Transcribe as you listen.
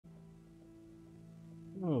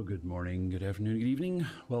Oh, good morning, good afternoon, good evening.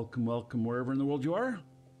 Welcome, welcome wherever in the world you are.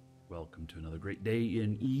 Welcome to another great day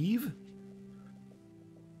in Eve.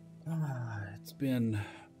 It's been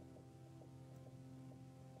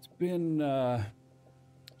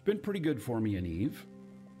pretty good for me in Eve.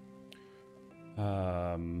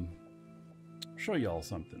 Show y'all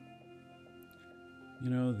something.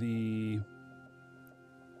 You know, the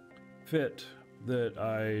fit that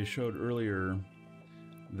I showed earlier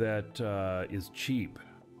that is cheap,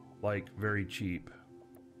 like very cheap.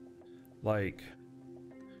 Like,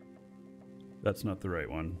 that's not the right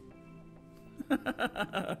one.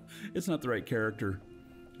 It's not the right character.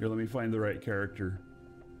 Here, let me find the right character.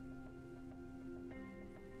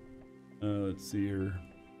 Let's see here.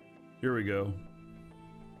 Here we go.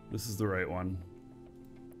 This is the right one.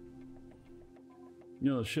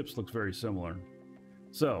 You know, the ships looks very similar.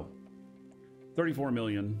 So, 34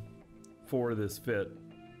 million for this fit.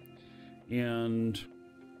 And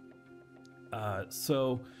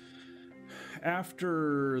so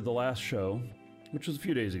after the last show, which was a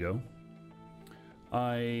few days ago,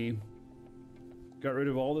 I got rid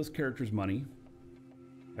of all this character's money.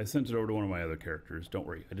 I sent it over to one of my other characters. Don't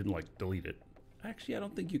worry, I didn't like delete it. Actually, I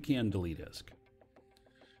don't think you can delete ISK.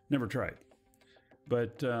 Never tried.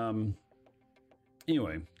 But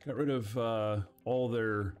anyway, got rid of all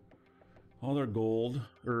their gold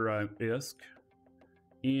or ISK,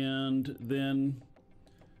 and then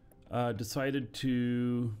decided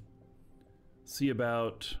to see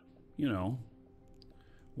about, you know,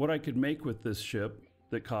 what I could make with this ship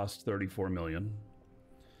that cost 34 million.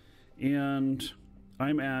 And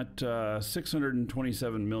I'm at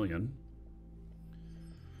 627 million.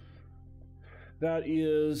 That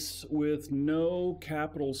is with no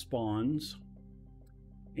capital spawns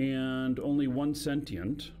and only one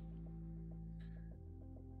sentient.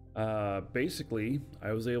 Basically,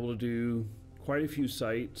 I was able to do quite a few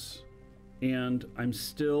sites, and I'm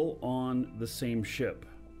still on the same ship.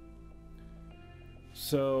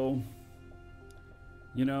 So,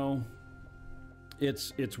 you know,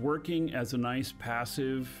 it's working as a nice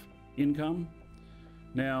passive income.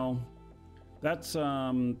 Now, that's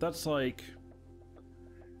like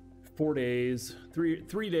 4 days,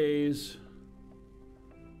 three days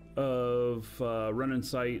of running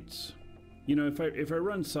sites. You know, if I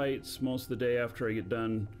run sites most of the day after I get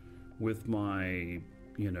done with my,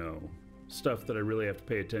 you know, stuff that I really have to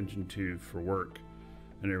pay attention to for work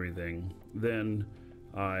and everything, then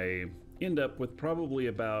I end up with probably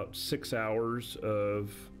about 6 hours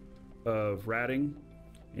of ratting,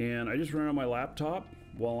 and I just run on my laptop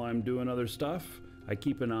while I'm doing other stuff. I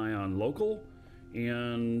keep an eye on local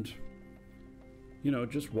and, you know,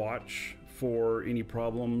 just watch for any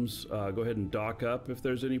problems. Go ahead and dock up if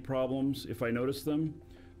there's any problems, if I notice them.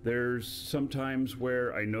 There's sometimes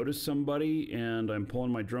where I notice somebody and I'm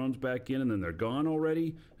pulling my drones back in and then they're gone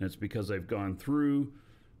already, and it's because I've gone through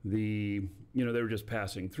the, you know, they were just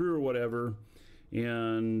passing through or whatever.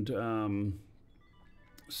 And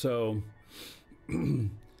so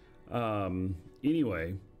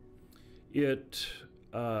anyway, it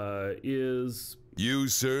is... You,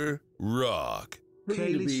 sir, rock.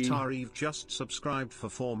 Kaylee Star Eve just subscribed for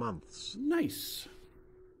 4 months. Nice.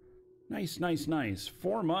 Nice, nice, nice.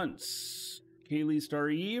 4 months. Kaylee Star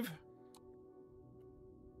Eve.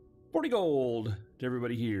 40 gold to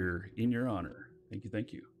everybody here in your honor. Thank you,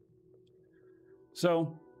 thank you.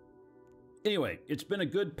 So, anyway, it's been a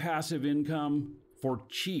good passive income for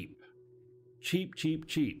cheap. Cheap, cheap,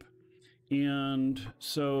 cheap. And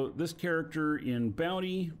so this character in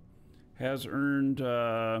Bounty has earned...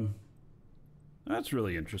 that's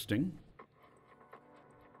really interesting.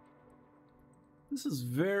 This is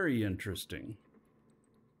very interesting.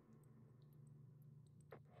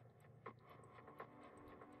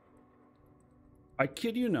 I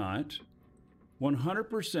kid you not,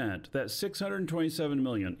 100%, that 627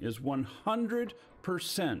 million is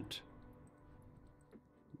 100%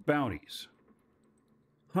 bounties.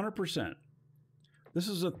 100%. This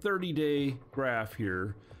is a 30-day graph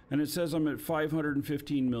here, and it says I'm at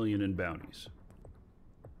 515 million in bounties.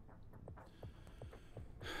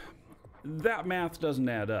 That math doesn't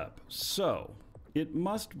add up. So it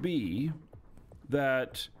must be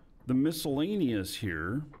that the miscellaneous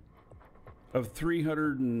here of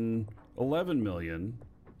 311 million,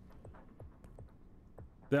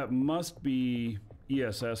 that must be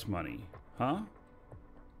ESS money, huh?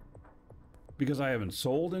 Because I haven't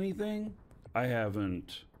sold anything. I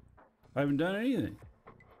haven't done anything.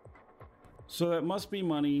 So that must be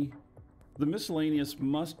money. The miscellaneous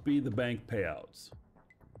must be the bank payouts.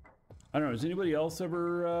 I don't know, has anybody else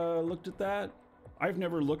ever looked at that? I've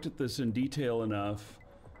never looked at this in detail enough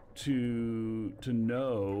to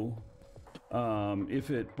know if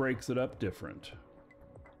it breaks it up different.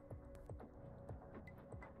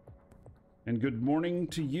 And good morning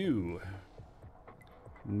to you,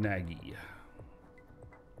 Nagy.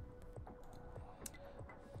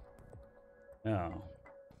 Oh.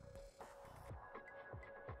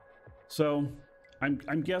 So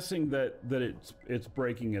I'm guessing that it's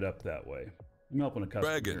breaking it up that way. I'm helping a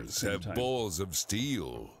customer. Dragons have balls of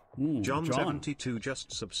steel. John 72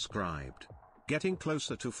 just subscribed. Getting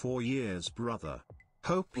closer to 4 years, brother.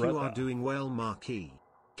 Hope you are doing well, Markee.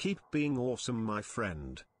 Keep being awesome, my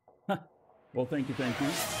friend. Well, thank you, thank you.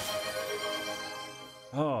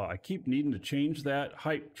 Oh, I keep needing to change that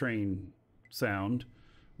hype train sound.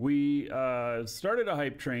 We started a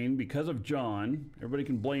hype train because of John. Everybody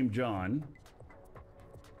can blame John.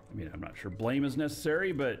 I mean, I'm not sure blame is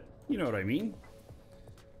necessary, but you know what I mean.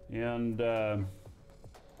 And I'll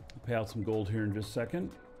pay out some gold here in just a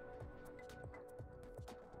second.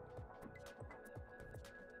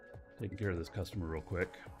 Taking care of this customer real quick.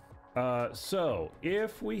 So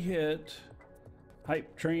if we hit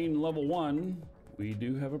hype train level 1, we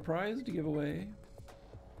do have a prize to give away.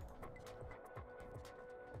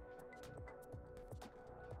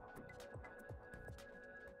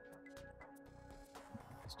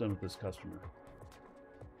 It's done with this customer.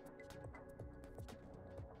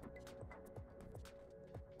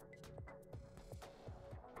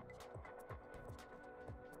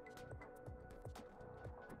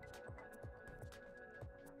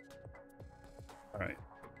 All right.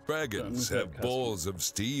 Dragons have balls of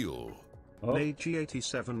steel. Oh,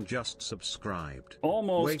 Lady87 just subscribed.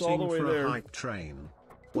 almost Waiting all the way for there. a hype train.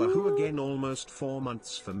 Wahoo again, almost 4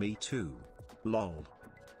 months for me too. Lol.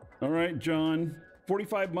 All right, John.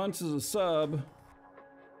 45 months is a sub.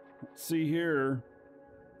 Let's see here.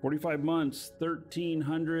 45 months,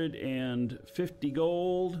 1,350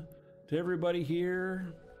 gold to everybody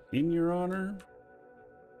here in your honor.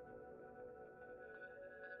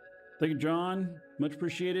 Thank you, John. Much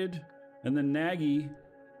appreciated. And then Nagy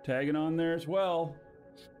tagging on there as well.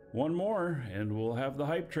 One more, and we'll have the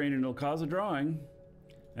hype train, and it'll cause a drawing.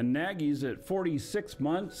 And Nagy's at 46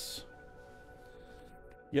 months.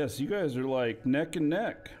 Yes, you guys are like neck and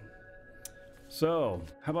neck. So,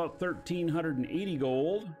 how about 1,380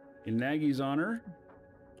 gold in Nagy's honor?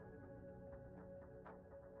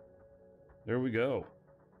 There we go.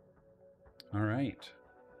 All right.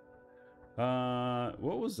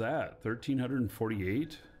 What was that?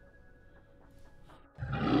 1,348?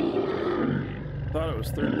 Thought it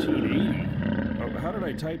was 1,380. Oh, how did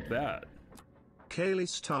I type that? Kaylee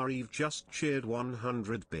Star Eve just cheered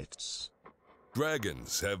 100 bits.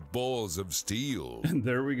 Dragons have balls of steel.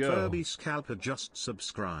 There we go. Furby Scalper just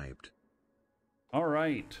subscribed. All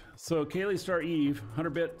right. So Kaylee Star Eve,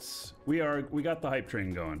 100 bits. We got the hype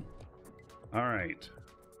train going. All right.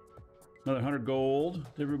 Another 100 gold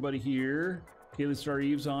to everybody here. Kaylee Star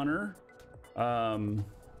Eve's honor.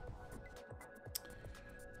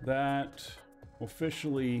 That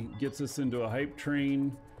officially gets us into a hype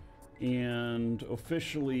train, and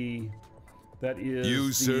officially that is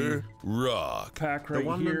User rock. pack right The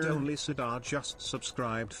one here. and only Sidar just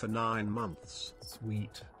subscribed for 9 months.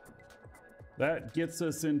 Sweet. That gets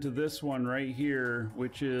us into this one right here,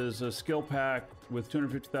 which is a skill pack with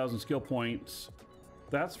 250,000 skill points.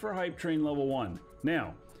 That's for hype train level 1.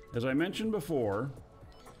 Now, as I mentioned before,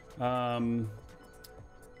 we're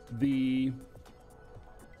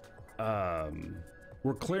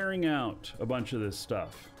clearing out a bunch of this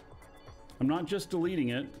stuff. I'm not just deleting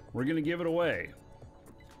it, we're going to give it away.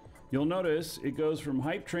 You'll notice it goes from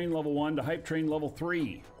hype train level 1 to hype train level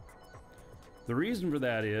 3. The reason for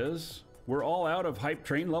that is we're all out of hype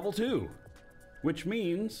train level 2, which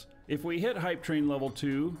means if we hit hype train level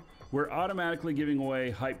 2, we're automatically giving away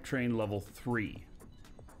hype train level 3.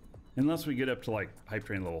 Unless we get up to like hype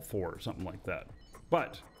train level 4 or something like that.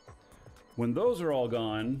 But when those are all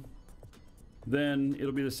gone, then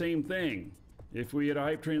it'll be the same thing. If we hit a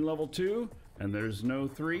hype train level 2 and there's no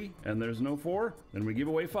 3 and there's no 4, then we give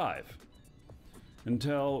away 5.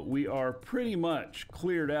 Until we are pretty much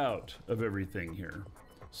cleared out of everything here.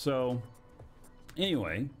 So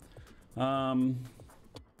anyway, all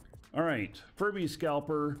right, Furby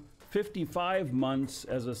Scalper, 55 months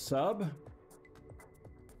as a sub.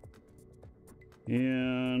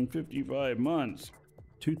 And 55 months,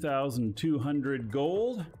 2,200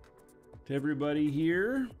 gold to everybody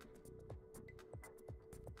here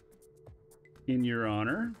in your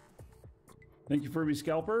honor. Thank you, Furby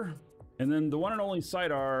Scalper. And then the one and only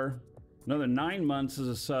Sidar, another 9 months as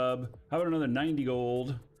a sub. How about another 90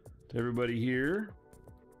 gold to everybody here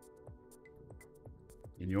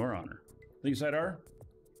in your honor? Thank you, Sidar.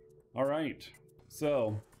 All right.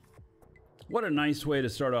 So, what a nice way to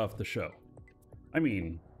start off the show. I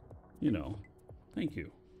mean, you know, thank you.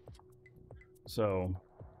 So,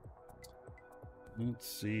 let's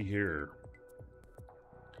see here.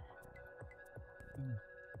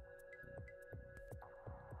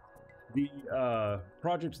 The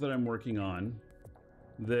project that I'm working on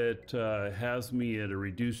that has me at a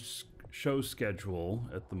reduced show schedule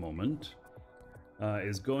at the moment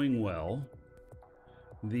is going well.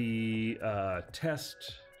 The test,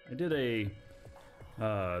 I did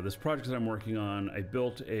this project that I'm working on, I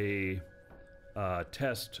built a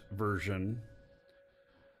test version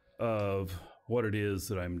of what it is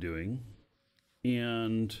that I'm doing,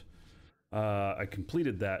 and I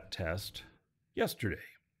completed that test yesterday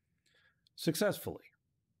successfully.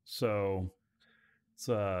 So it's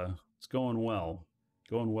going well.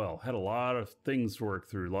 Had a lot of things to work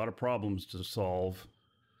through, a lot of problems to solve,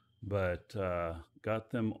 but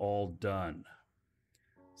got them all done.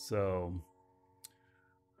 So,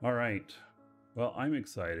 all right. Well, I'm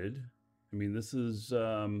excited. I mean, this is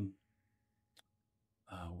we're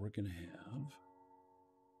gonna have.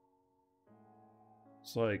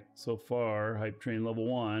 It's like so far, Hype Train level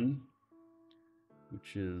 1,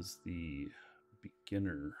 which is the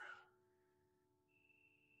beginner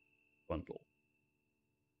bundle.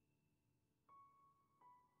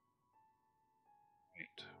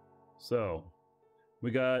 Right. So we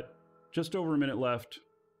got just over a minute left,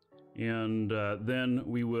 and then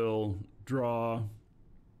we will draw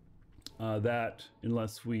that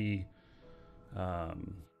unless we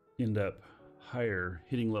end up higher,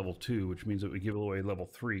 hitting level 2, which means that we give away level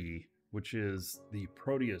 3, which is the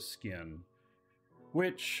Proteus skin,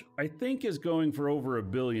 which I think is going for over $1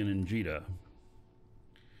 billion in Jita.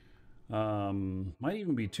 Might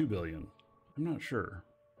even be 2 billion. I'm not sure.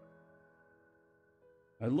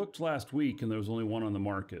 I looked last week and there was only one on the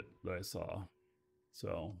market that I saw.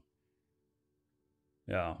 So,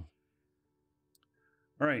 yeah.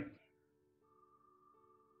 All right.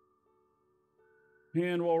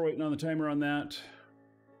 And while we're waiting on the timer on that,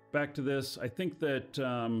 back to this. I think that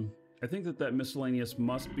that miscellaneous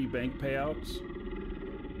must be bank payouts.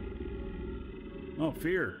 Oh,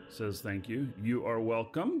 Fear says thank you. You are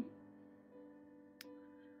welcome.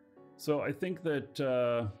 So I think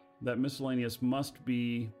that that miscellaneous must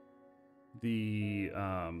be the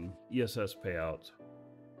ESS payout,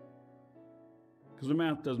 because the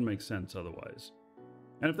math doesn't make sense otherwise.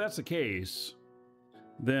 And if that's the case,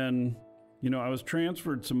 then, you know, I was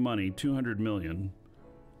transferred some money, 200 million.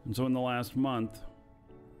 And so in the last month,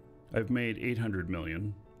 I've made 800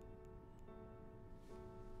 million.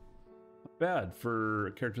 Not bad for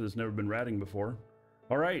a character that's never been ratting before.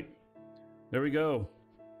 All right, there we go.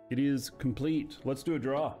 It is complete. Let's do a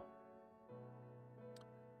draw.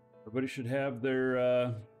 Everybody should have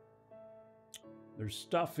their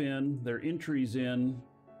stuff in, their entries in.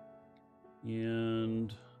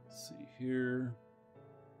 And let's see here.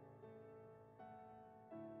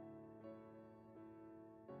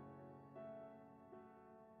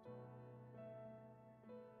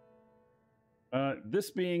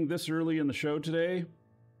 This being this early in the show today,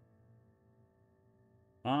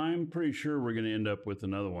 I'm pretty sure we're going to end up with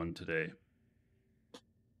another one today.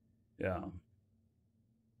 Yeah.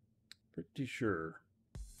 Pretty sure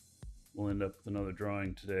we'll end up with another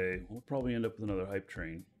drawing today. We'll probably end up with another hype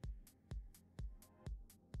train.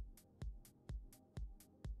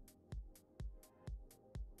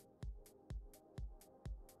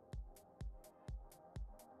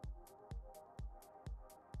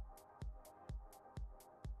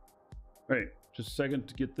 All right, just a second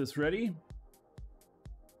to get this ready.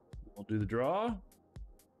 We'll do the draw.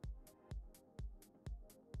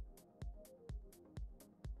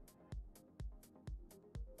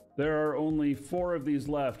 There are only 4 of these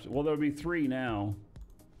left. Well, there'll be 3 now,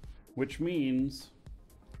 which means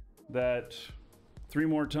that 3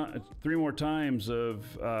 more times of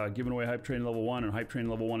giving away Hype Train level 1, and Hype Train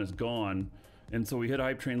level 1 is gone. And so we hit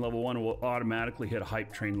Hype Train level 1, and we'll automatically hit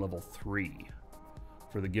Hype Train level 3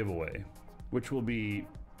 for the giveaway, which will be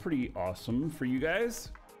pretty awesome for you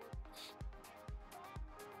guys.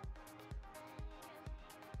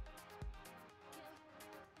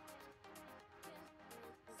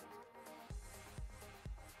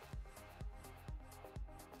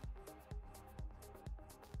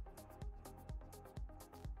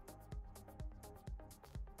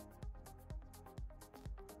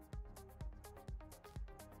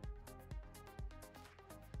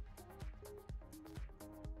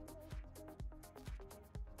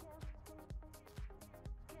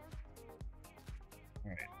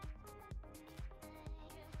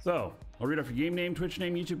 So, I'll read off your game name, Twitch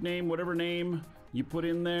name, YouTube name, whatever name you put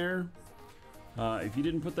in there. If you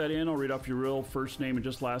didn't put that in, I'll read off your real first name and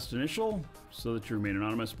just last initial so that you remain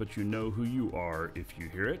anonymous, but you know who you are if you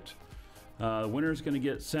hear it. The winner is going to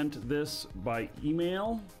get sent this by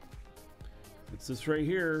email. It's this right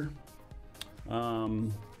here.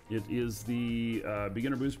 It is the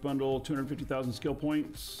Beginner Boost Bundle, 250,000 skill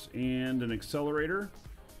points, and an accelerator.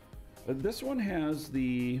 This one has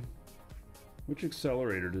the... Which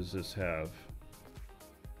accelerator does this have?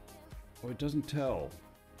 Oh, it doesn't tell.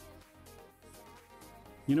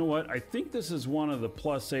 You know what? I think this is one of the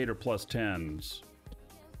 +8 or +10s.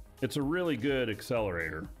 It's a really good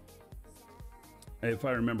accelerator, if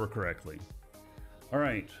I remember correctly. All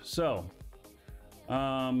right, so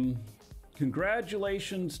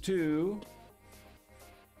congratulations to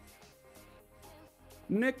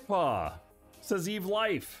Nickpaw, says Eve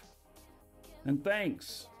Life, and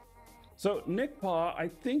thanks. So Nickpaw, I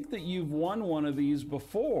think that you've won one of these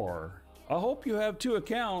before. I hope you have 2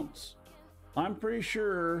 accounts. I'm pretty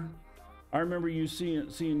sure I remember you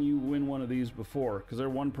seeing you win one of these before, because they're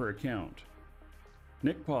 1 per account.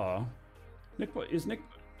 Nickpaw, is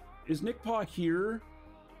Nickpaw here?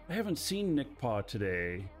 I haven't seen Nickpaw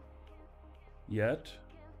today yet.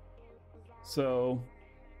 So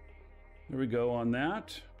there we go on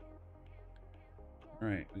that. All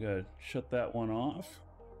right, we gotta shut that one off.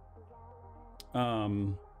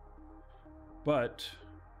 But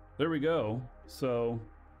there we go. So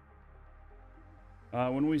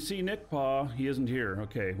when we see Nickpaw, he isn't here.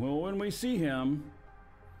 Okay, well, when we see him,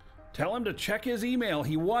 tell him to check his email.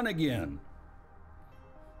 He won again.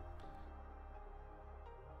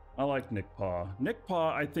 I like Nickpaw.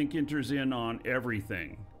 Nickpaw, I think, enters in on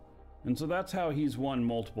everything. And so that's how he's won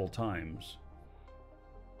multiple times.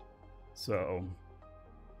 So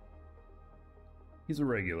he's a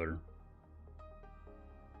regular.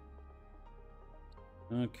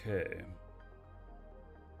 Okay.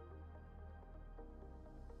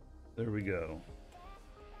 There we go.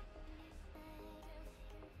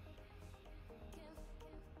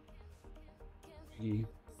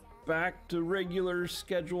 Back to regular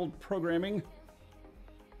scheduled programming.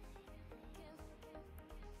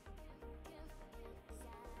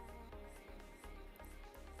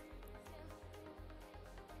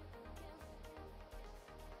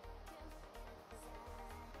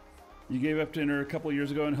 You gave up dinner a couple of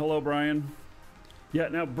years ago, and hello, Brian. Yeah,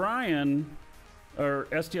 now Brian, or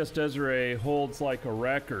STS Desiree, holds like a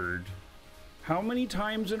record. How many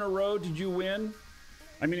times in a row did you win?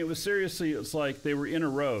 I mean, it was seriously, it's like they were in a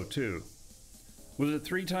row, too. Was it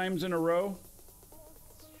 3 times in a row?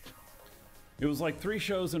 It was like 3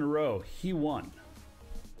 shows in a row. He won.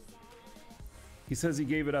 He says he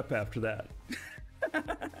gave it up after that.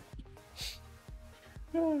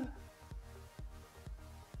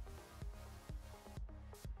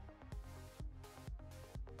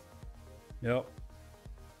 Yep.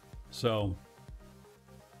 So,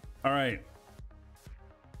 all right.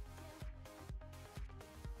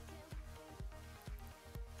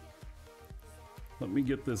 Let me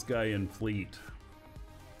get this guy in fleet.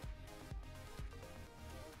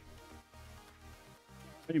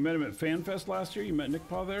 You met him at FanFest last year? You met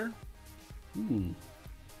Nickpaw there?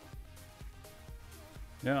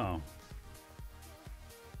 Yeah.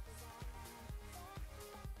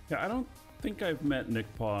 Yeah, I don't think I've met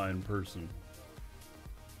Nickpaw in person.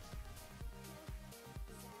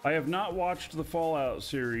 I have not watched the Fallout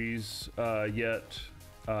series yet,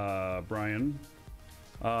 Brian.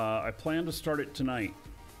 I plan to start it tonight.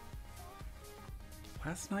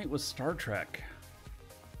 Last night was Star Trek.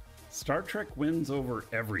 Star Trek wins over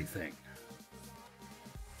everything.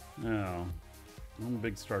 No, I'm a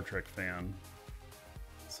big Star Trek fan.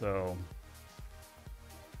 So,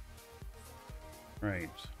 right,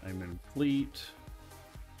 I'm in fleet.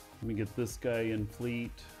 Let me get this guy in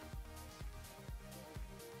fleet.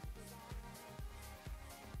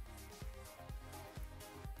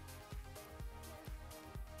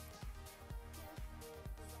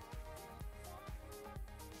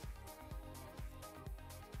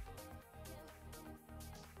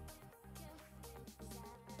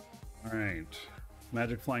 All right,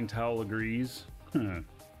 Magic Flying Towel agrees.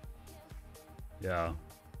 Yeah,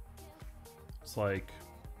 it's like,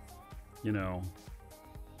 you know.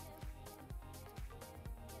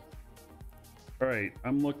 All right,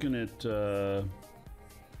 I'm looking at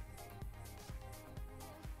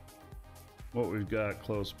what we've got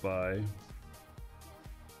close by.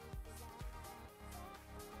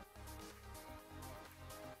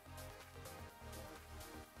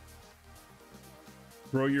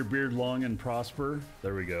 Grow your beard long and prosper.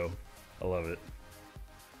 There we go. I love it.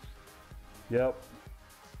 Yep.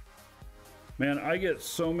 Man, I get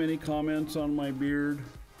so many comments on my beard.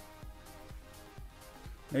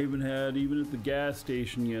 I even at the gas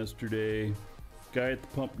station yesterday, guy at the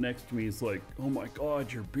pump next to me is like, "Oh my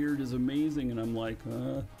God, your beard is amazing," and I'm like,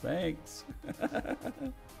 "Thanks."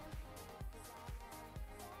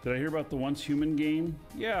 Did I hear about the Once Human game?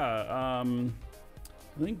 Yeah, I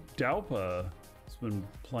think Dalpa has been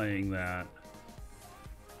playing that.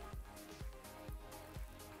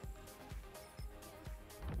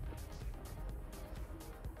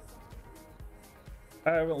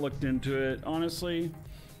 I haven't looked into it. Honestly,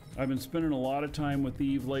 I've been spending a lot of time with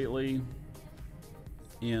Eve lately.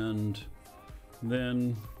 And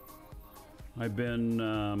then I've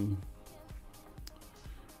been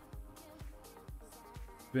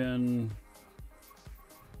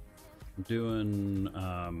doing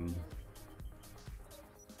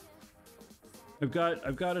I've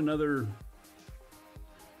got another,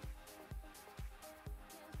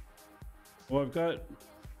 well, I've got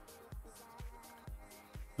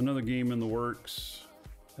another game in the works.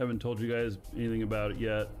 Haven't told you guys anything about it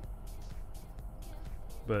yet,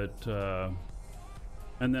 but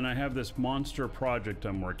and then I have this monster project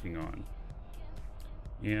I'm working on,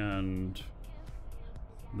 and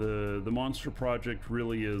the monster project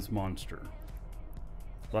really is monster.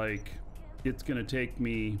 Like, it's gonna take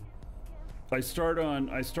me, I start on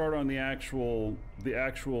the actual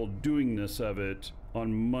doingness of it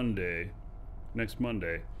on Monday, next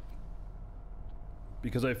Monday,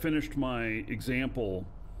 because I finished my example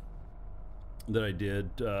that I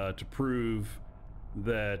did to prove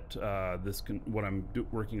that this can, what I'm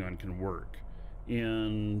working on, can work,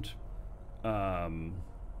 and I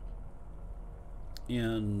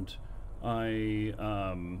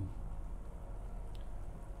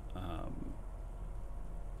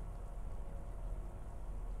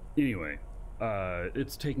anyway,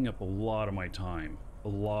 it's taking up a lot of my time,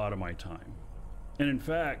 and in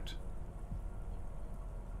fact,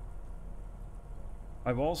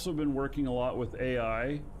 I've also been working a lot with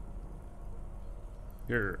AI.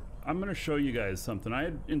 Here, I'm going to show you guys something. I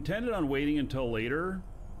had intended on waiting until later,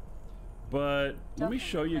 but let me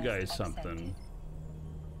show you guys something.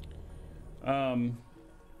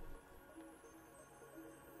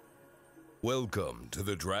 Welcome to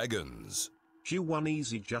the Dragons. Q1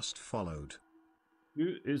 Easy just followed.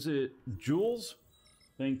 Is it Jules?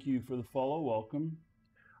 Thank you for the follow. Welcome.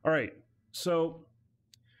 All right, so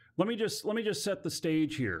let me just set the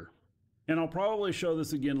stage here, and I'll probably show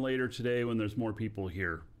this again later today when there's more people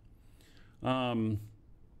here.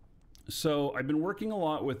 So I've been working a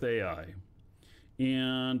lot with AI,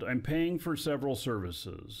 and I'm paying for several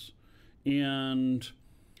services, and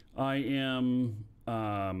I am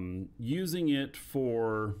using it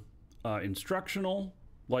for instructional,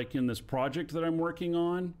 like in this project that I'm working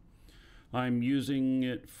on. I'm using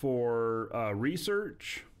it for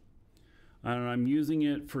research, and I'm using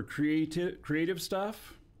it for creative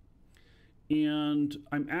stuff. And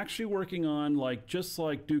I'm actually working on, like, just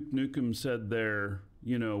like Duke Nukem said there,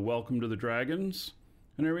 you know, welcome to the Dragons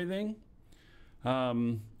and everything.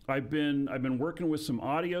 I've been working with some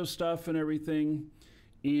audio stuff and everything,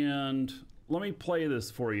 and let me play this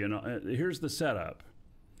for you. And here's the setup.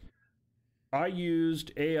 I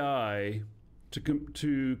used AI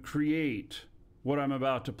to create what I'm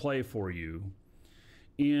about to play for you,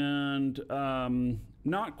 and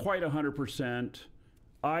not quite 100%.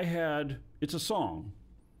 It's a song,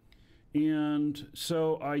 and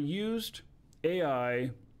so I used AI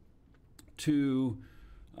to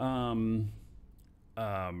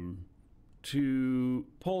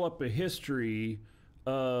pull up a history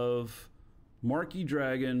of Markee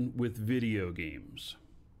Dragon with video games,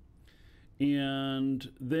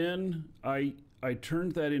 and then I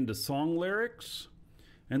turned that into song lyrics,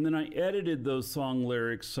 and then I edited those song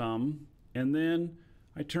lyrics some, and then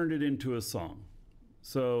I turned it into a song.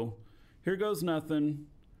 So here goes nothing.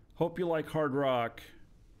 Hope you like hard rock.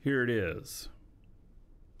 Here it is.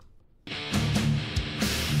 In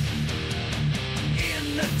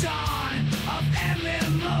the dawn of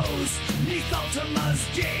MMOs, 'neath Ultima's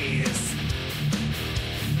gaze,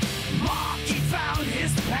 Markee found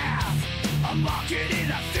his path, a market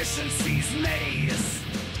inefficiencies maze.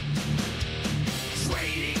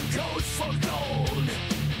 Trading codes for gold,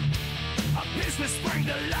 a business sprang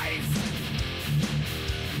to life,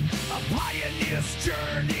 a pioneer's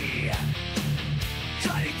journey,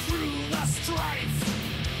 cutting through the strife.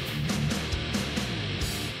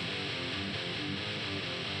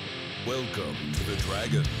 Welcome to the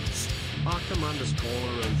Dragons.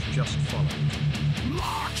 Arkham_Orange just followed.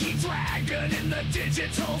 Markee Dragon in the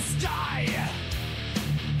digital sky,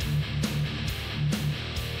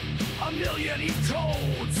 a A million Eve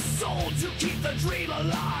codes sold to keep the dream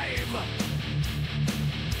alive.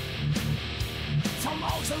 From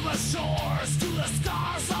Ultima shores to the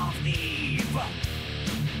scars of Eve.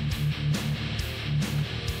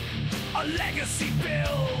 A legacy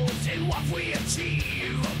built in what we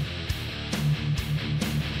achieve.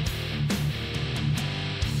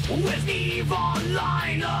 With Eve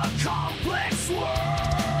Online, a complex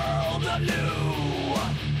world anew.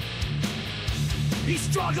 He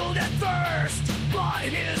struggled at first, but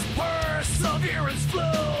his perseverance flew.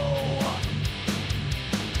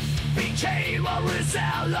 Became a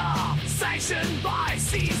Rizella, sanctioned by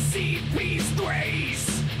CCP's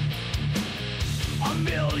grace. A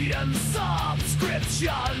million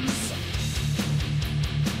subscriptions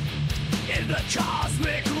in the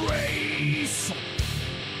cosmic race.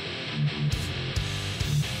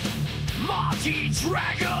 Markee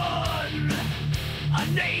Dragon, a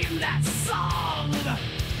name that's sung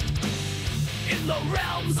in the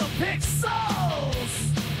realms of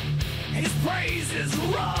pixels. His praise is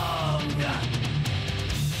rung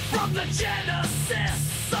from the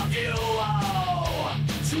genesis of UO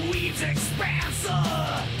to Eve's expanse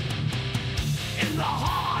in the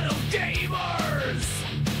heart of gamers.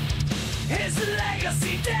 His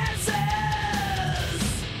legacy dances.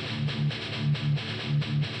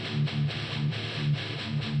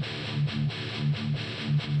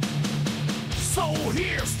 So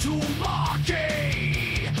here's to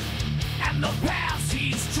Markee and the paths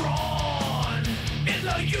he's drawn in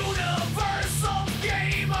the universe of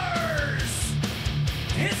gamers.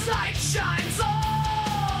 His light shines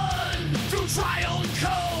on through trial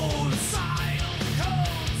codes,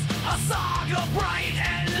 a saga bright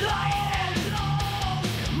and long.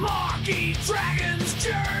 Markee Dragon's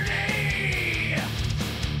journey,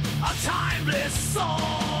 a timeless song.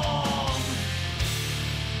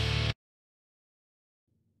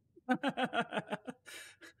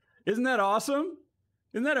 Isn't that awesome?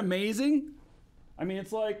 Isn't that amazing? I mean,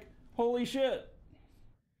 it's like, holy shit.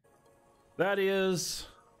 That is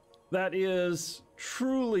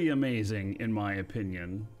truly amazing, in my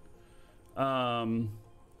opinion. That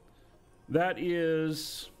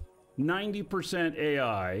is 90%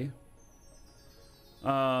 AI.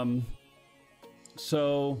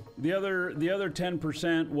 So the other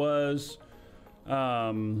 10%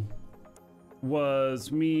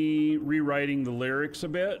 was me rewriting the lyrics a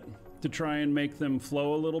bit to try and make them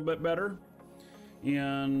flow a little bit better.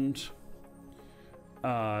 And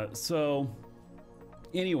so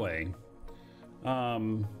anyway,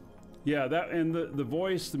 yeah, that and the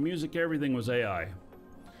voice, the music, everything was AI.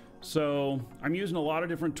 So I'm using a lot of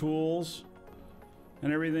different tools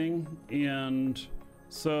and everything. And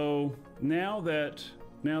so now that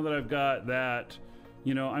I've got that,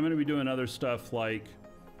 you know, I'm going to be doing other stuff like,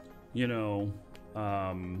 you know,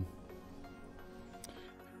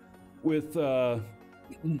 with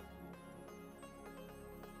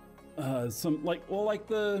some like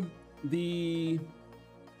the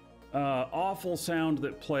awful sound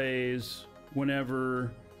that plays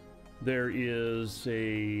whenever there is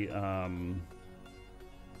a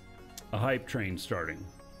hype train starting.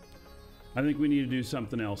 I think we need to do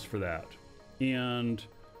something else for that. And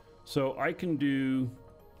so I can do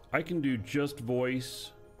just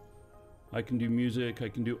voice. I can do music, I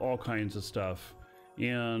can do all kinds of stuff.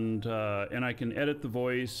 And I can edit the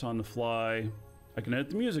voice on the fly. I can edit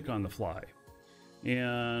the music on the fly.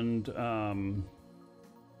 And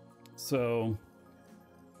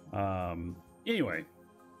anyway,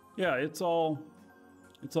 yeah, it's all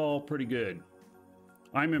pretty good.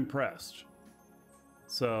 I'm impressed.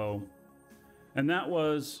 So, and that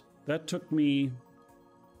took me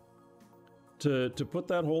to put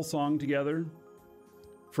that whole song together,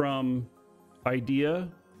 from idea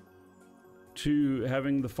to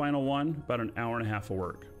having the final one, about an hour and a half of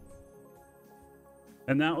work.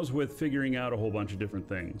 And that was with figuring out a whole bunch of different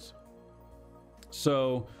things.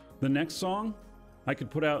 So the next song I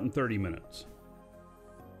could put out in 30 minutes.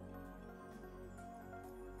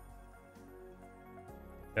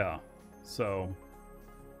 Yeah. So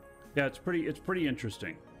yeah, it's pretty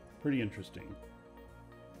interesting. Pretty interesting.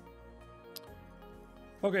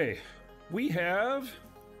 Okay, we have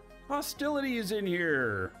hostilities in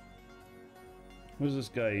here. What is this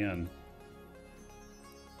guy in?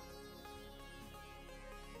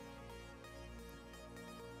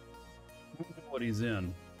 I don't know what he's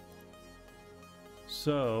in.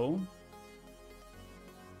 So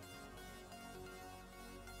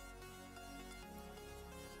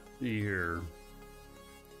see here.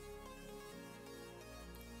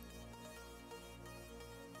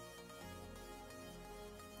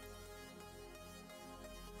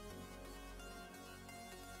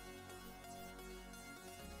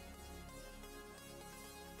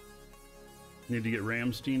 Need to get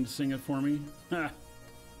Ramstein to sing it for me? Ha!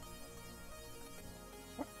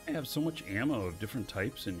 I have so much ammo of different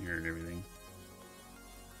types in here and everything.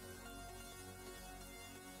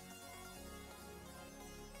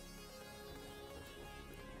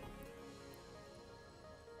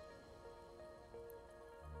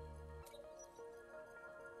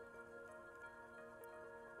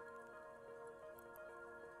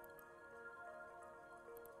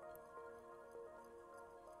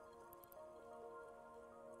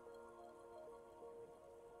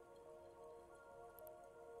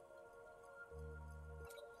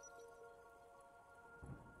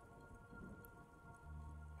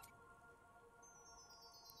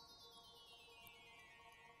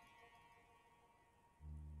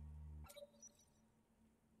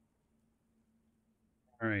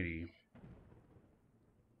 Alrighty.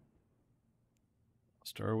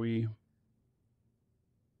 Are we?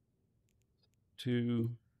 2.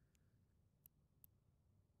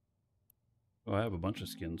 Oh, I have a bunch of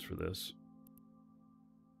skins for this.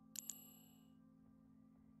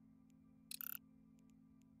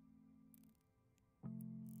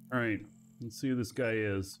 Alright, let's see who this guy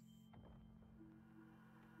is.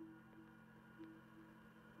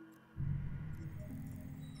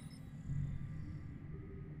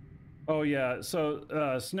 Oh yeah, so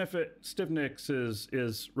Stiffnicks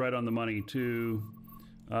is right on the money too.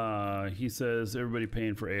 He says everybody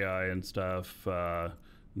paying for AI and stuff.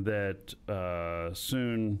 That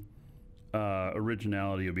soon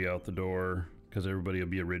originality will be out the door because everybody will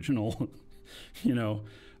be original. You know,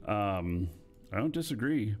 I don't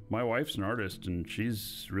disagree. My wife's an artist and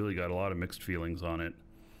she's really got a lot of mixed feelings on it.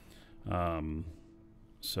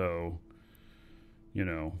 So, you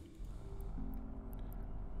know.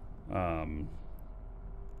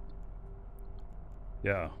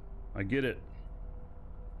 Yeah, I get it.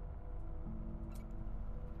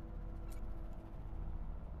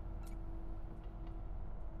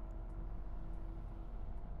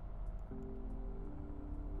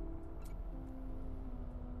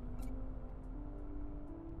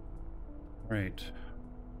 Right.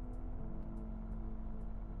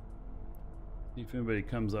 See if anybody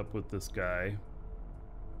comes up with this guy.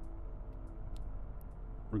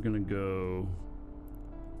 We're gonna go.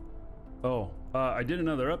 Oh, I did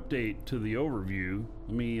another update to the overview.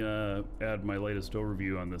 Let me add my latest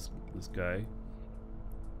overview on this guy.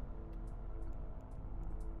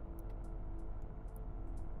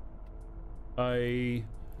 I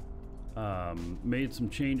made some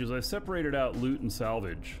changes. I separated out loot and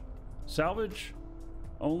salvage. Salvage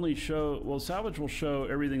only show, well, salvage will show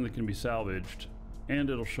everything that can be salvaged, and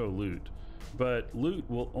it'll show loot. But loot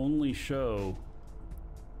will only show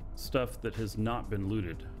stuff that has not been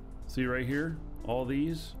looted. See right here, all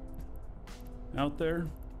these out there,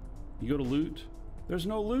 you go to loot, there's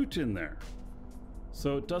no loot in there,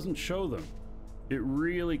 so it doesn't show them. It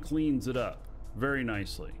really cleans it up very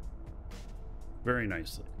nicely, very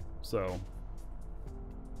nicely. So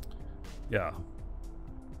yeah,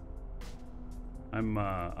 I'm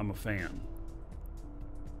a fan.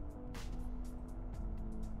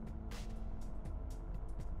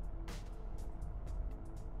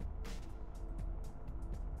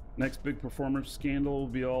 Next big performance scandal will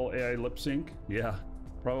be all AI lip sync. Yeah,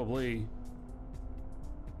 probably.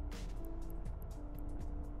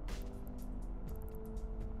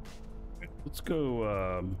 Let's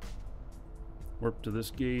go warp to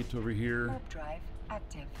this gate over here. Warp drive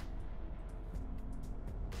active.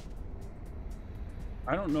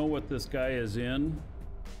 I don't know what this guy is in.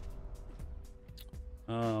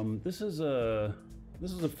 This is a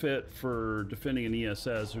fit for defending an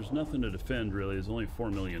ESS. There's nothing to defend really. There's only 4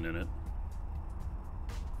 million in it.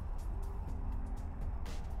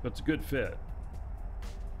 But it's a good fit.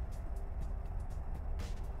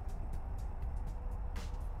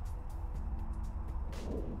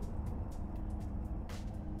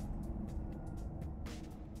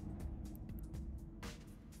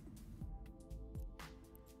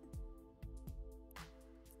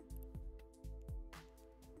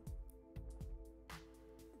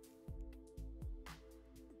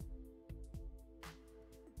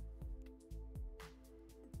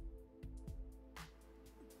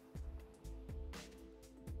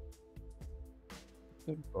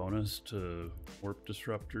 A bonus to warp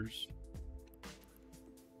disruptors.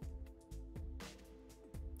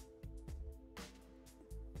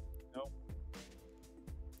 No.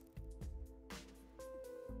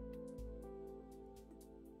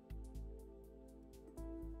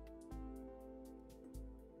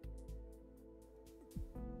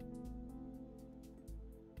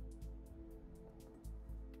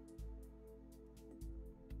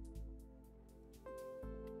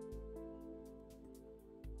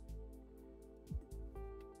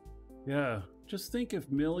 Yeah, just think if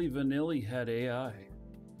Milli Vanilli had AI.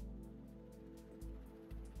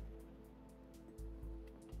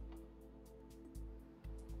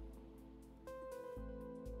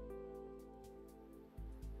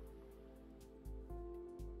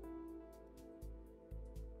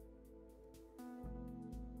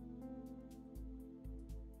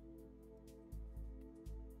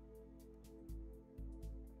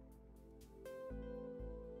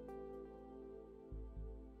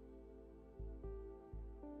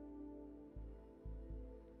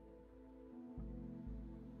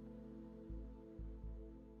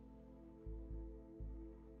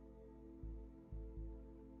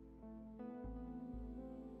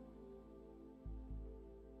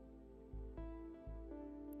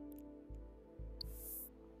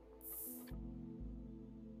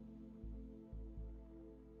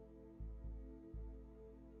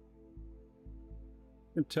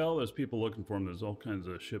 You can tell there's people looking for them. There's all kinds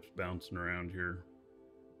of ships bouncing around here.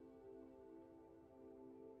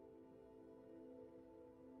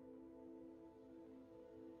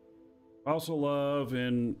 I also love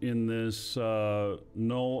in this null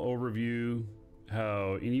overview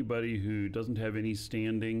how anybody who doesn't have any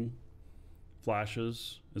standing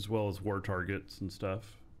flashes, as well as war targets and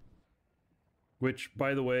stuff. Which,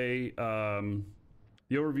 by the way, the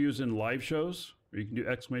overviews in live shows. Or you can do !!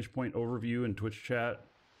 overview in Twitch chat,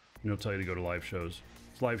 and it'll tell you to go to live shows.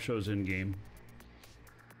 It's live shows in game.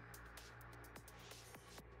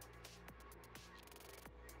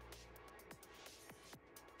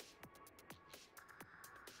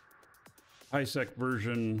 High-sec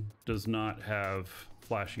version does not have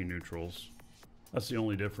flashy neutrals. That's the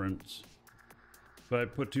only difference. But I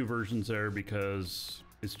put 2 versions there because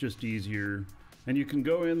it's just easier. And you can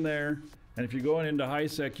go in there, and if you're going into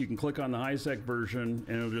high-sec, you can click on the high-sec version,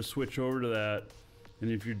 and it'll just switch over to that. And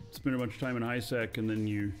if you spend a bunch of time in high-sec, and then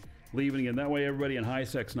you leave it again, that way everybody in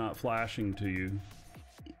high-sec's not flashing to you.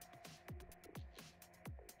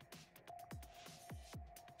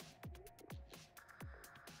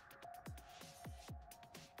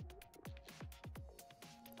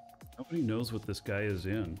 Nobody knows what this guy is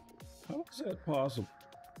in. How is that possible?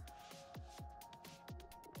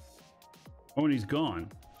 Oh, and he's gone.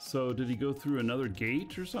 So did he go through another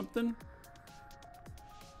gate or something?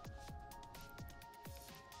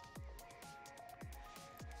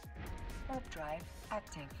 Warp drive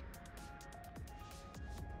active.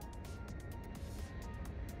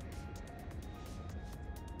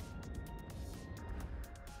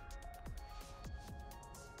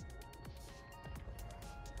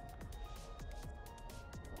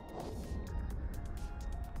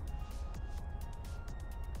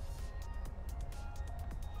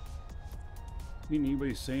 Ain't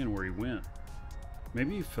anybody saying where he went.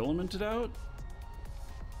 Maybe he filamented out?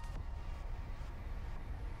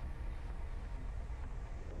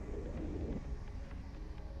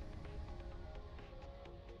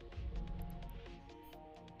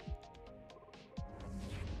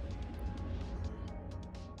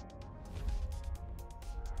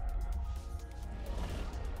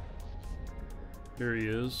 There he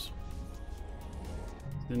is.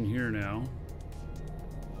 He's in here now.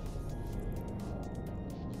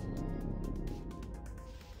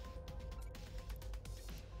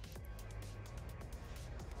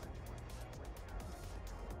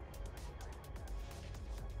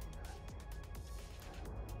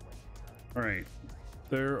 All right,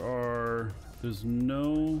 there's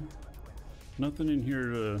nothing in here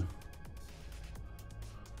to,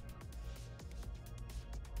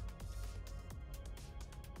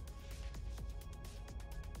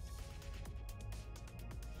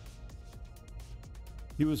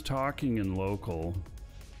 he was talking in local.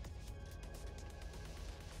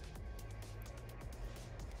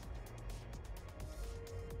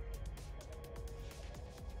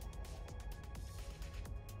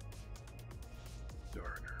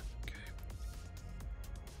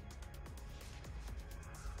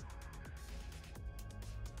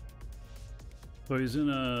 So he's in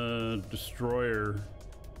a destroyer,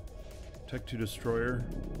 Tech 2 destroyer.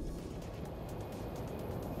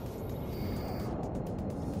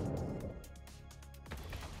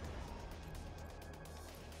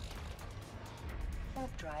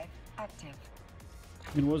 Warp drive active.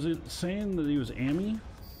 And was it saying that he was AMI?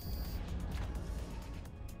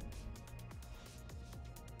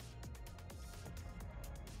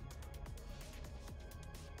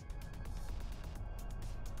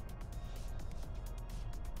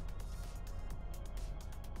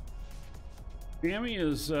 AMI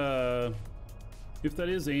is, if that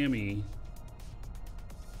is AMI,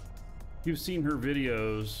 you've seen her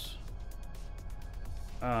videos.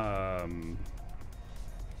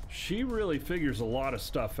 She really figures a lot of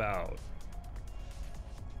stuff out.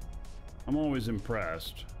 I'm always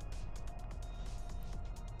impressed.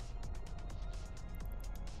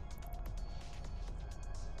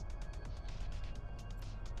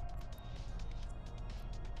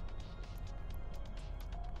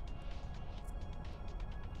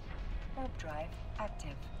 Warp drive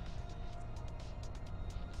active.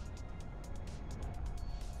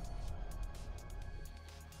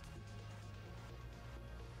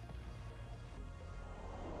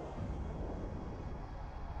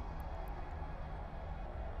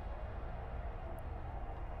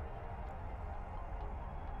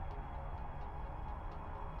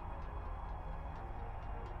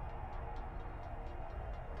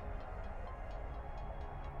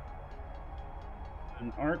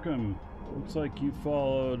 And Arkham, looks like you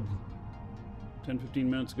followed 10-15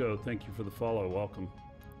 minutes ago. Thank you for the follow. Welcome.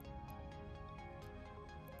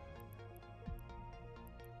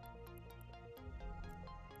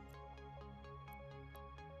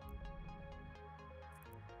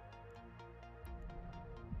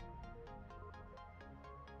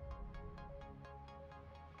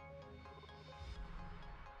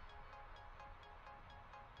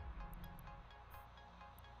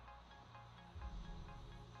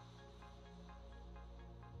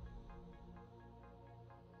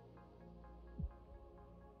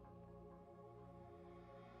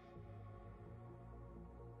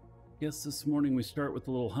 Guess this morning we start with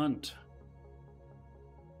a little hunt.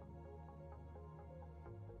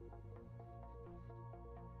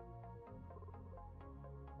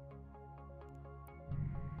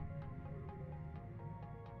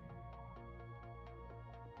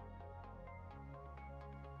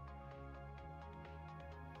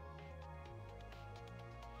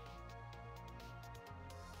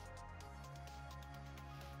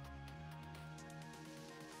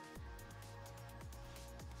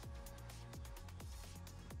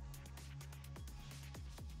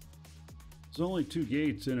 There's only 2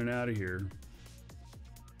 gates in and out of here.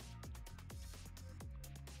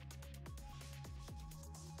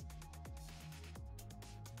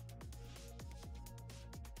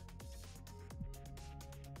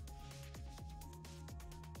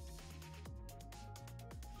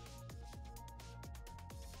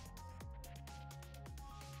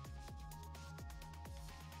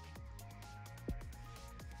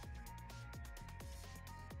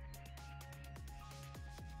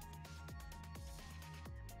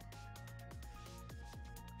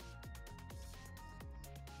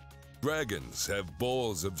 Dragons have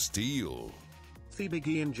balls of steel.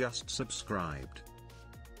 Thebigian just subscribed.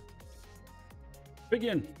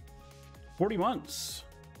 Begin. 40 months.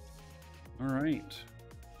 All right.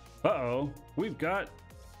 Uh-oh. We've got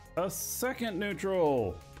a second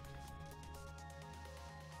neutral.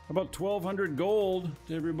 How about 1,200 gold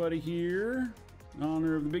to everybody here in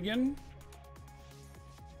honor of the Begin?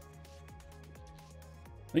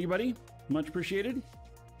 Thank you, buddy. Much appreciated.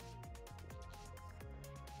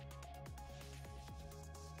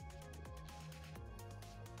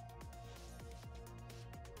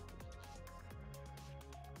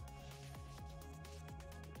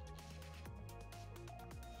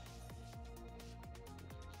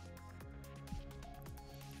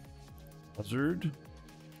 Buzzard.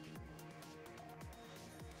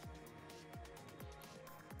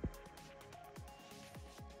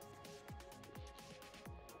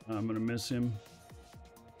 I'm gonna miss him.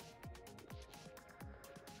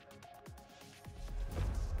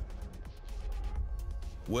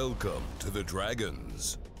 Welcome to the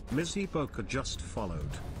Dragons. Mizzy Poker just followed.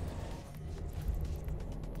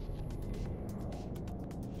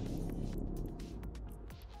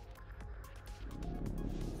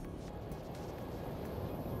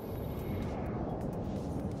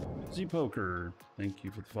 Z-Poker, thank you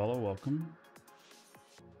for the follow. Welcome.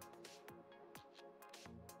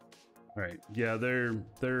 All right, yeah,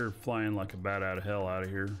 they're flying like a bat out of hell out of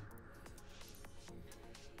here.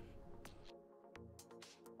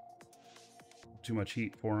 Too much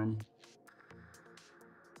heat for them.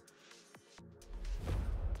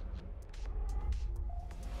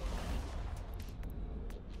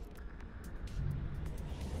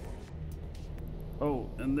 Oh,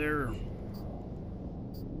 and they're...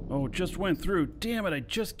 Oh, it just went through. Damn it, I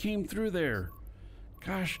just came through there.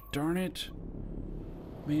 Gosh darn it.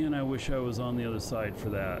 Man, I wish I was on the other side for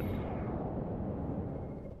that.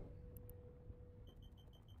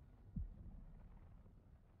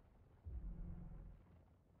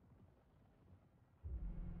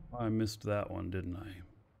 I missed that one, didn't I?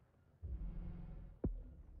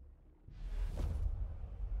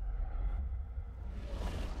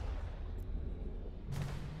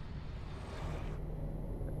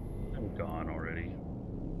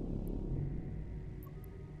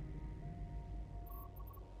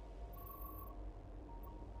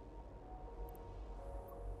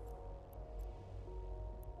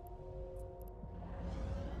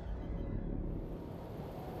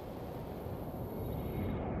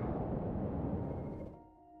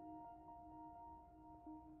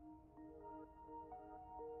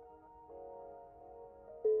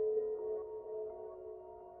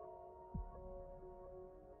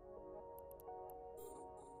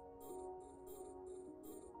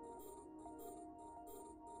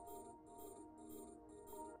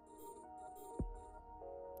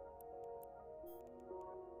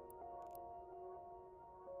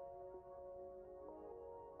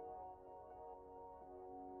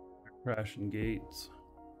 Crashing gates.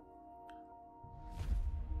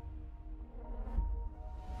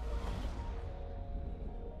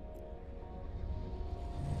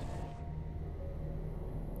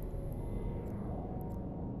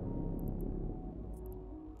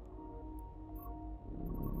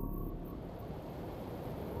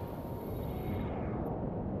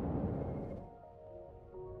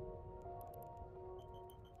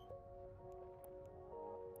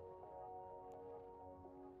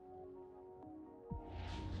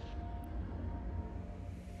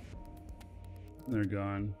 They're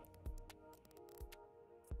gone.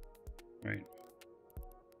 Right.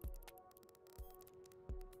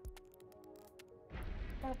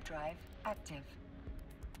 Warp drive active.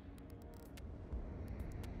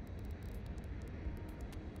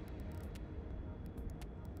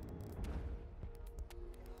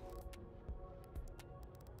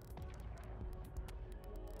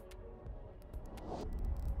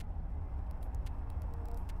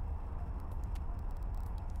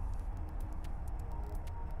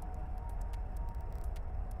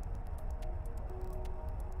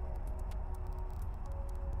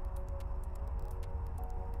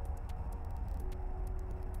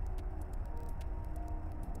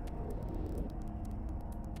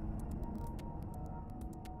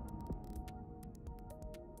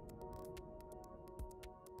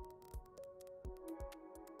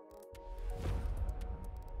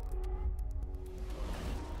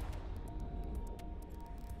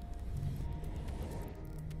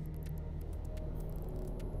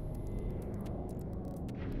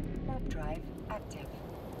 Warp drive active.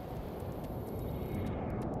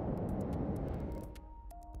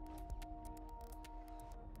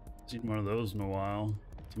 Seen one of those in a while.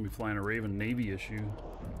 Somebody flying a Raven Navy issue.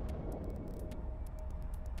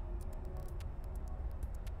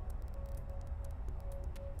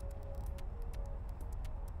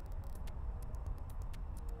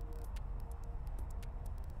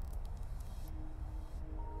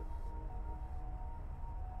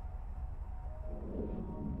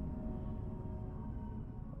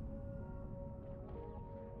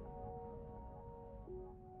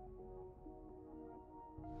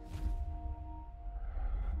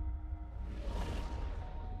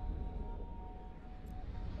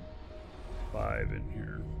 Five in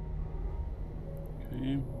here.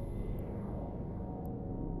 Okay.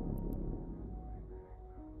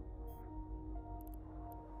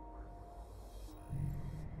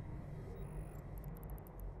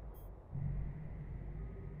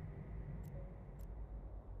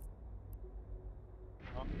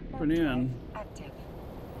 Warp Put in. drive active.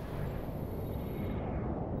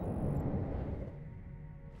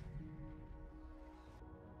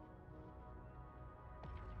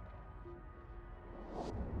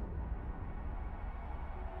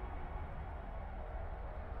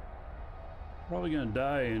 Probably gonna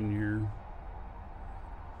die in here.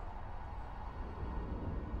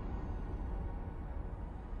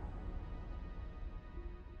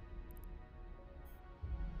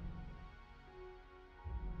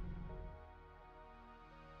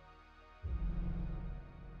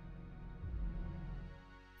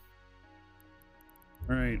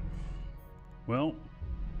 All right. Well,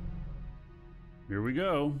 here we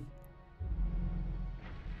go.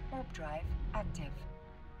 Warp drive active.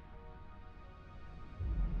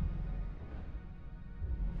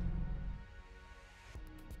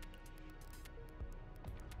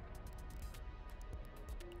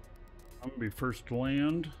 I'm gonna be first to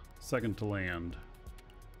land, second to land.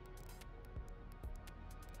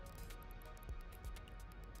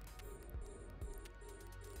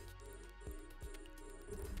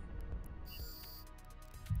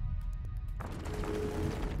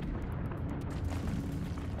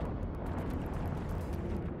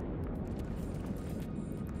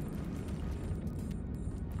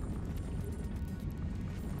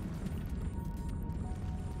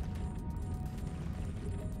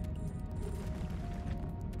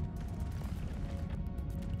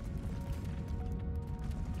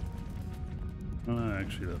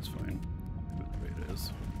 Actually, that's fine. Leave it the way it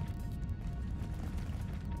is.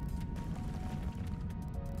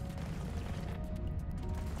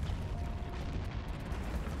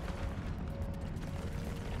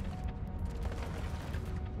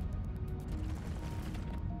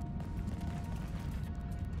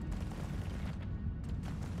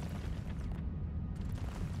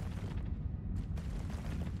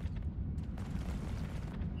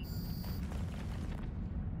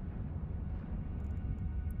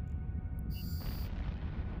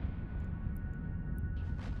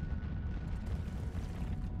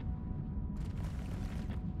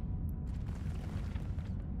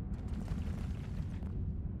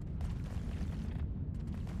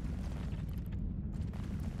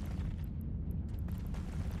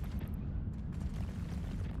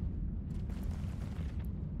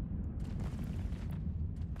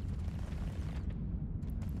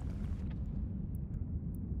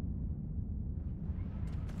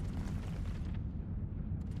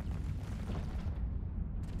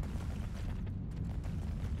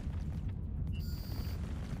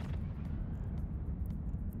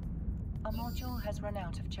 A module has run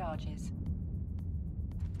out of charges.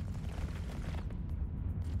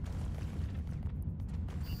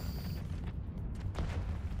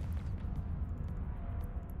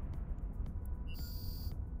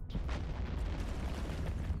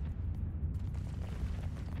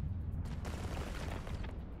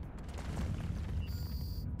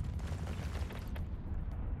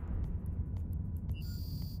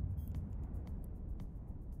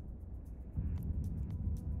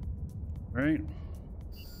 Right.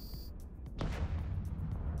 Here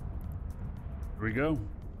we go.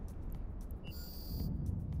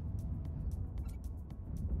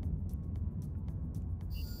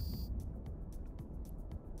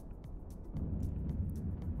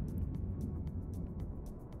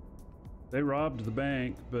 They robbed the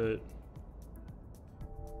bank, but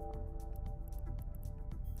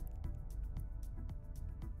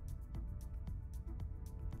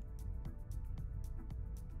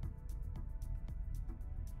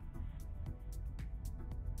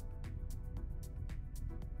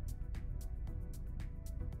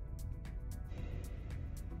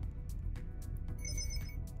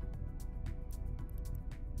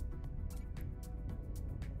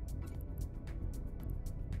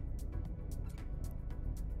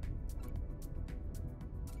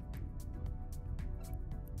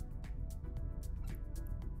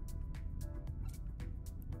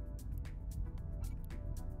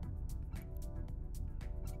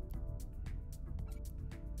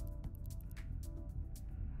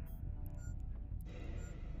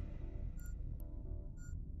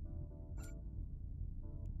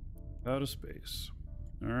out of space.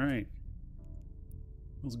 All right.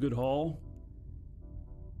 That was a good haul.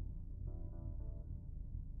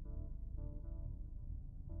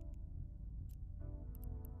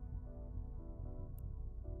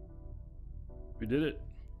 We did it.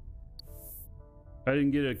 I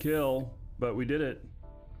didn't get a kill, but we did it.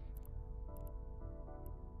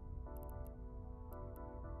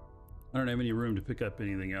 I don't have any room to pick up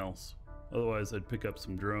anything else. Otherwise, I'd pick up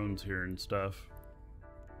some drones here and stuff.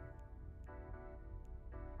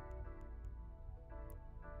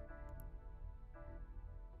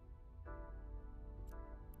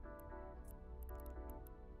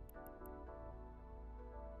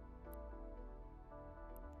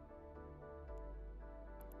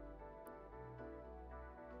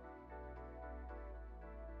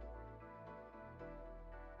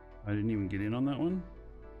 I didn't even get in on that one.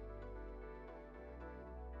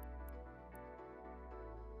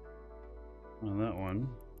 On that one.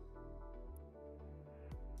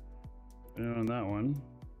 And on that one.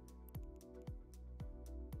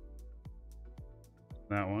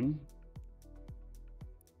 That one.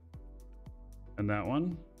 And that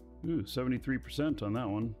one. Ooh, 73% on that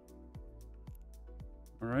one.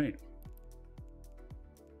 All right.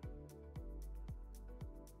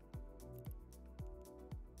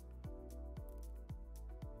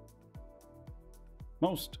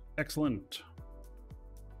 Most excellent.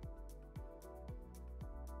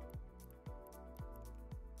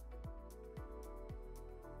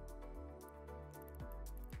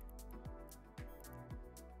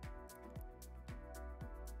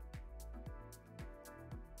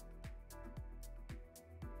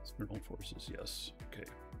 External forces, yes. Okay.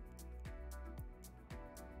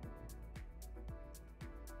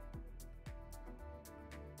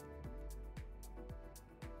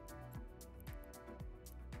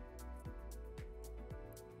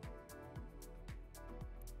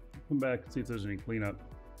 Come back and see if there's any cleanup.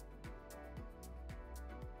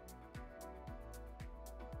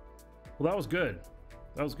 Well, that was good.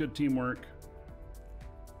 That was good teamwork.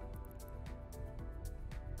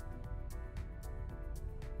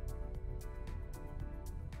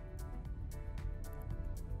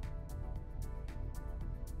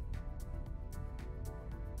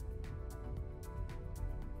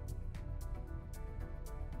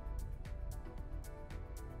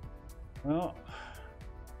 Well,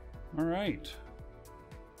 all right.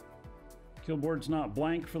 Killboard's not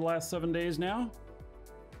blank for the last 7 days now.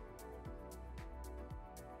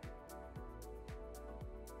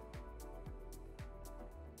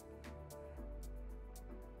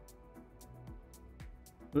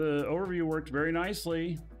 The overview worked very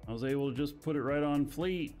nicely. I was able to just put it right on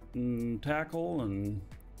fleet and tackle and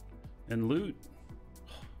loot.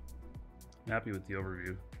 I'm happy with the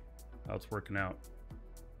overview, how it's working out.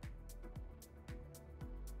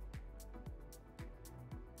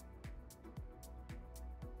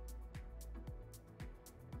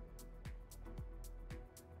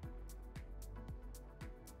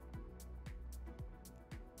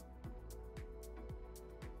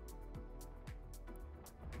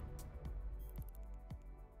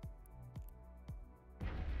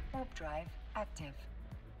 drive active.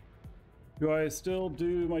 Do I still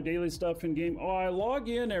do my daily stuff in game? Oh, I log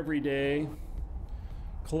in every day,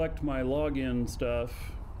 collect my login stuff.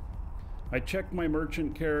 I check my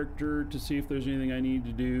merchant character to see if there's anything I need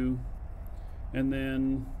to do. And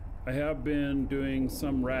then I have been doing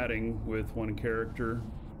some ratting with one character.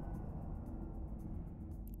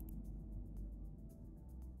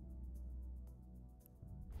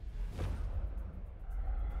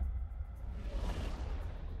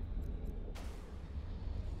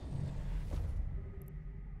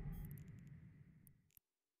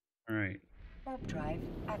 All right. Warp drive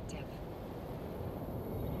active.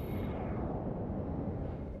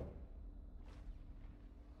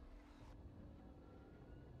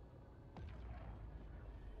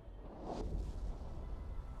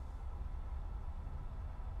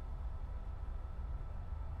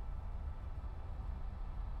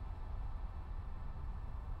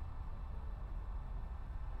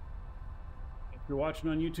 If you're watching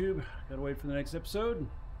on YouTube, gotta wait for the next episode.